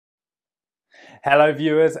Hello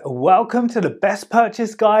viewers, welcome to the best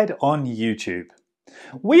purchase guide on YouTube.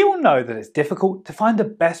 We all know that it's difficult to find the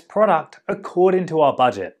best product according to our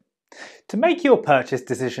budget. To make your purchase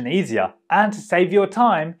decision easier and to save your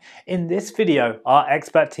time, in this video our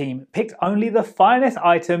expert team picked only the finest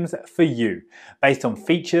items for you based on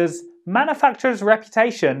features, manufacturer's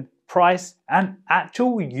reputation, price and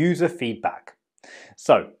actual user feedback.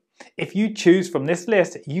 So, if you choose from this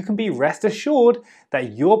list, you can be rest assured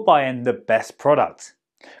that you're buying the best product.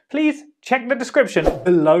 Please check the description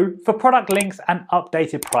below for product links and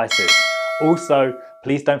updated prices. Also,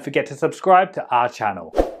 please don't forget to subscribe to our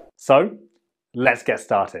channel. So, let's get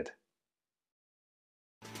started.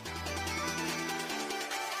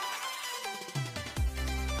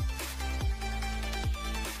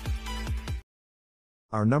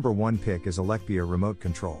 Our number one pick is Alegbia Remote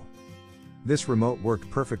Control. This remote worked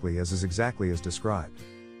perfectly as is exactly as described.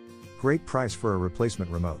 Great price for a replacement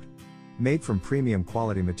remote. Made from premium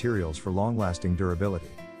quality materials for long-lasting durability.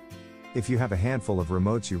 If you have a handful of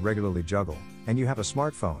remotes you regularly juggle, and you have a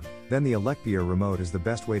smartphone, then the Alegbia remote is the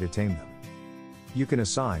best way to tame them. You can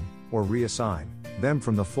assign, or reassign, them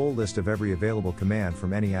from the full list of every available command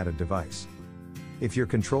from any added device. If you're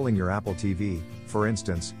controlling your Apple TV, for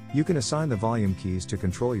instance, you can assign the volume keys to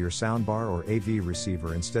control your soundbar or AV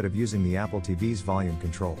receiver instead of using the Apple TV's volume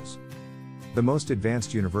controls. The most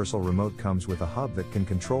advanced universal remote comes with a hub that can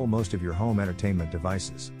control most of your home entertainment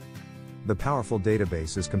devices. The powerful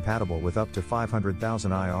database is compatible with up to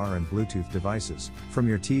 500,000 IR and Bluetooth devices, from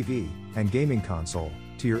your TV and gaming console,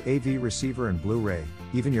 to your AV receiver and Blu-ray,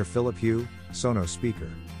 even your Philips Hue, Sonos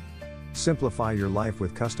speaker. Simplify your life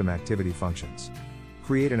with custom activity functions.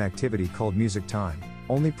 Create an activity called Music Time,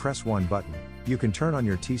 only press one button. You can turn on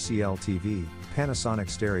your TCL TV, Panasonic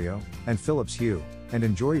Stereo, and Philips Hue, and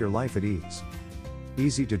enjoy your life at ease.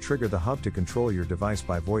 Easy to trigger the hub to control your device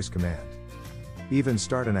by voice command. Even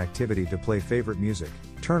start an activity to play favorite music,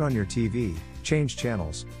 turn on your TV, change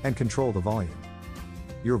channels, and control the volume.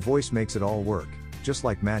 Your voice makes it all work, just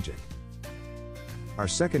like magic. Our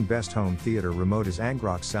second best home theater remote is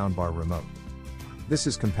Angrox Soundbar Remote. This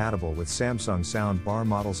is compatible with Samsung Soundbar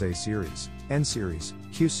models A Series, N Series,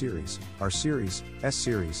 Q Series, R Series, S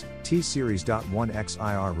Series, T Series.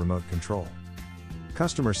 1XIR remote control.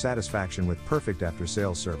 Customer satisfaction with perfect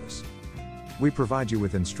after-sales service. We provide you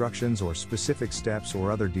with instructions or specific steps or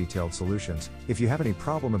other detailed solutions. If you have any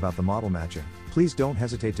problem about the model matching, please don't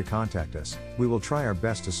hesitate to contact us. We will try our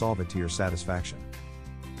best to solve it to your satisfaction.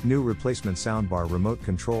 New replacement soundbar remote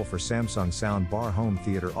control for Samsung Soundbar Home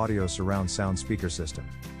Theater Audio Surround Sound Speaker System.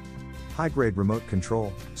 High-grade remote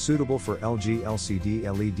control, suitable for LG LCD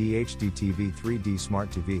LED HD TV 3D Smart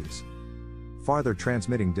TVs. Farther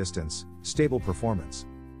transmitting distance, stable performance.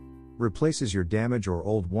 Replaces your damaged or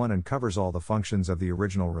old one and covers all the functions of the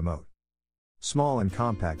original remote. Small and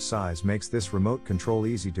compact size makes this remote control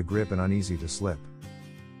easy to grip and uneasy to slip.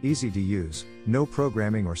 Easy to use, no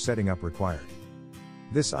programming or setting up required.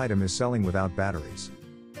 This item is selling without batteries.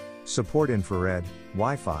 Support infrared,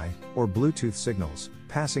 Wi-Fi, or Bluetooth signals,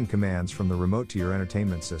 passing commands from the remote to your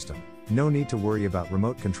entertainment system. No need to worry about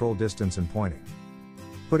remote control distance and pointing.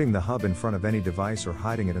 Putting the hub in front of any device or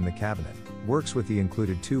hiding it in the cabinet. Works with the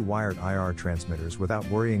included 2 wired IR transmitters without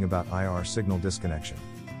worrying about IR signal disconnection.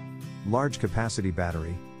 Large capacity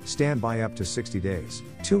battery, standby up to 60 days,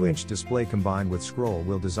 2-inch display combined with scroll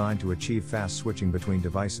wheel designed to achieve fast switching between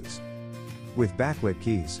devices. With backlit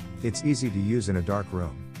keys, it's easy to use in a dark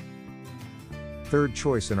room. Third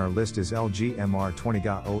choice in our list is LG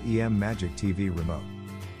MR20GA OEM Magic TV Remote.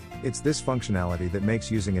 It's this functionality that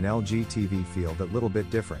makes using an LG TV feel that little bit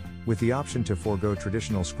different, with the option to forego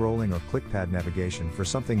traditional scrolling or clickpad navigation for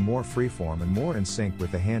something more freeform and more in sync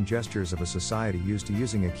with the hand gestures of a society used to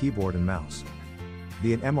using a keyboard and mouse.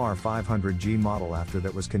 The MR500G model after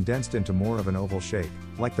that was condensed into more of an oval shape,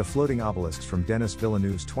 like the floating obelisks from Denis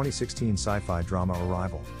Villeneuve's 2016 sci-fi drama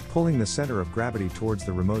Arrival, pulling the center of gravity towards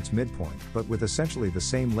the remote's midpoint, but with essentially the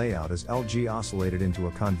same layout as LG oscillated into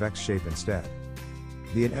a convex shape instead.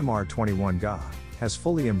 The MR21GA has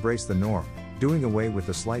fully embraced the norm, doing away with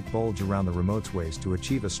the slight bulge around the remote's waist to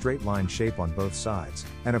achieve a straight line shape on both sides,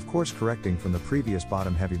 and of course correcting from the previous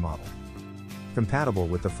bottom-heavy model. Compatible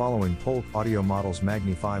with the following Polk Audio models: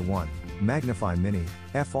 Magnify 1, Magnify Mini,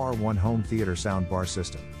 FR1 home theater soundbar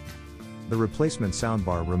system. The replacement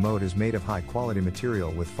soundbar remote is made of high-quality material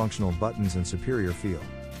with functional buttons and superior feel.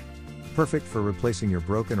 Perfect for replacing your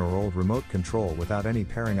broken or old remote control without any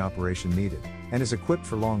pairing operation needed, and is equipped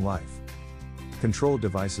for long life. Control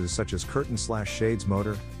devices such as curtain/shades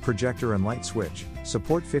motor, projector and light switch,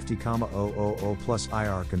 support 50,000 plus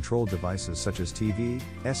IR control devices such as TV,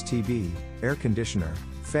 STB, air conditioner,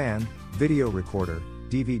 fan, video recorder,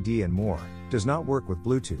 DVD and more, does not work with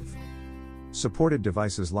Bluetooth. Supported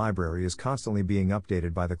devices library is constantly being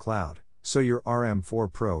updated by the cloud, so your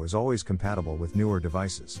RM4 Pro is always compatible with newer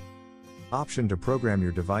devices. Option to program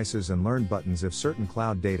your devices and learn buttons if certain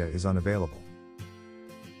cloud data is unavailable.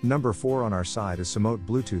 Number 4 on our side is Semote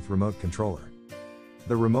Bluetooth Remote Controller.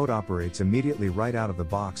 The remote operates immediately right out of the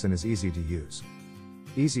box and is easy to use.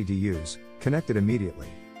 Easy to use, connected immediately.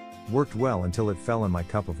 Worked well until it fell in my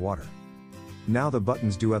cup of water. Now the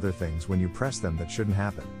buttons do other things when you press them that shouldn't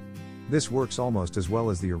happen. This works almost as well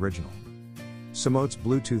as the original. Semote's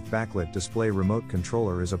Bluetooth backlit display remote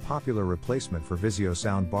controller is a popular replacement for Vizio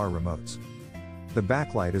soundbar remotes. The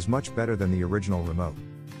backlight is much better than the original remote.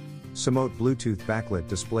 Semote Bluetooth backlit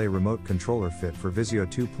display remote controller fit for Vizio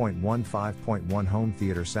 2.15.1 home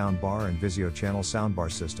theater soundbar and Vizio channel soundbar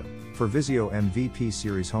system, for Vizio MVP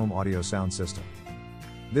series home audio sound system.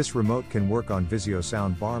 This remote can work on Vizio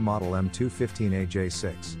soundbar model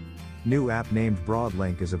M215AJ6. New app named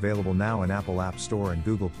BroadLink is available now in Apple App Store and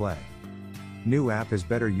Google Play. New app has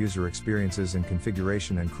better user experiences in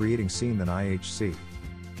configuration and creating scene than IHC.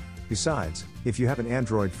 Besides, if you have an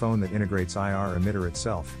Android phone that integrates IR emitter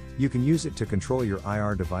itself, you can use it to control your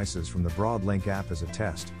IR devices from the BroadLink app as a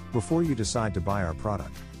test, before you decide to buy our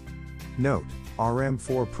product. Note,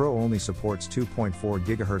 RM4 Pro only supports 2.4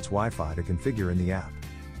 GHz Wi-Fi to configure in the app.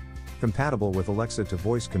 Compatible with Alexa to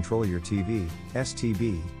voice control your TV,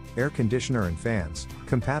 STB, air conditioner and fans,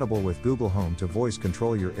 compatible with Google Home to voice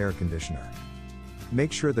control your air conditioner.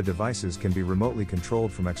 Make sure the devices can be remotely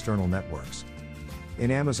controlled from external networks. In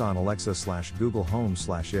Amazon Alexa/Google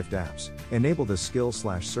Home/IFT apps, enable the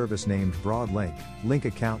skill/service named BroadLink, link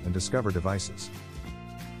account and discover devices.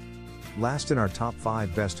 Last in our top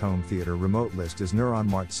 5 best home theater remote list is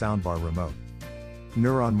NeuronMart Soundbar Remote.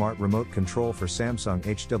 NeuronMart Remote Control for Samsung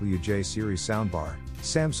HWJ Series Soundbar,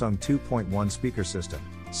 Samsung 2.1 Speaker System,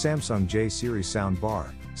 Samsung J Series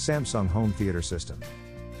Soundbar, Samsung Home Theater System.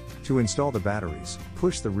 To install the batteries,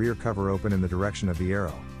 push the rear cover open in the direction of the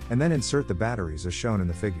arrow, and then insert the batteries as shown in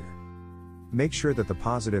the figure. Make sure that the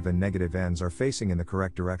positive and negative ends are facing in the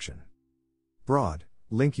correct direction.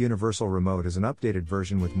 BroadLink Universal Remote is an updated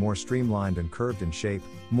version with more streamlined and curved in shape,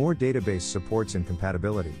 more database supports and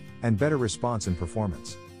compatibility, and better response and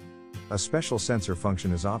performance. A special sensor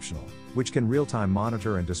function is optional, which can real-time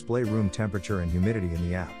monitor and display room temperature and humidity in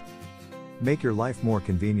the app. Make your life more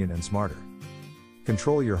convenient and smarter.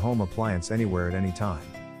 Control your home appliance anywhere at any time.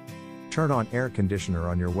 Turn on air conditioner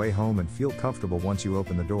on your way home and feel comfortable once you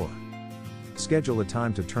open the door. Schedule a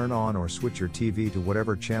time to turn on or switch your TV to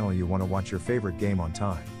whatever channel you want to watch your favorite game on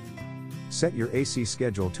time. Set your AC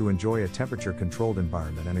schedule to enjoy a temperature-controlled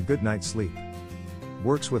environment and a good night's sleep.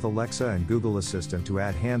 Works with Alexa and Google Assistant to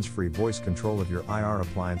add hands-free voice control of your IR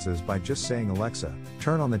appliances by just saying Alexa,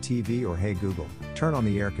 turn on the TV or Hey Google, turn on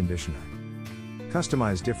the air conditioner.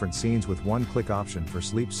 Customize different scenes with one-click option for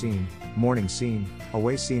sleep scene, morning scene,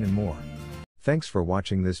 away scene and more. Thanks for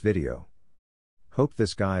watching this video. Hope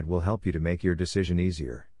this guide will help you to make your decision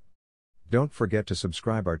easier. Don't forget to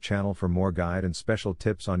subscribe our channel for more guide and special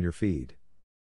tips on your feed.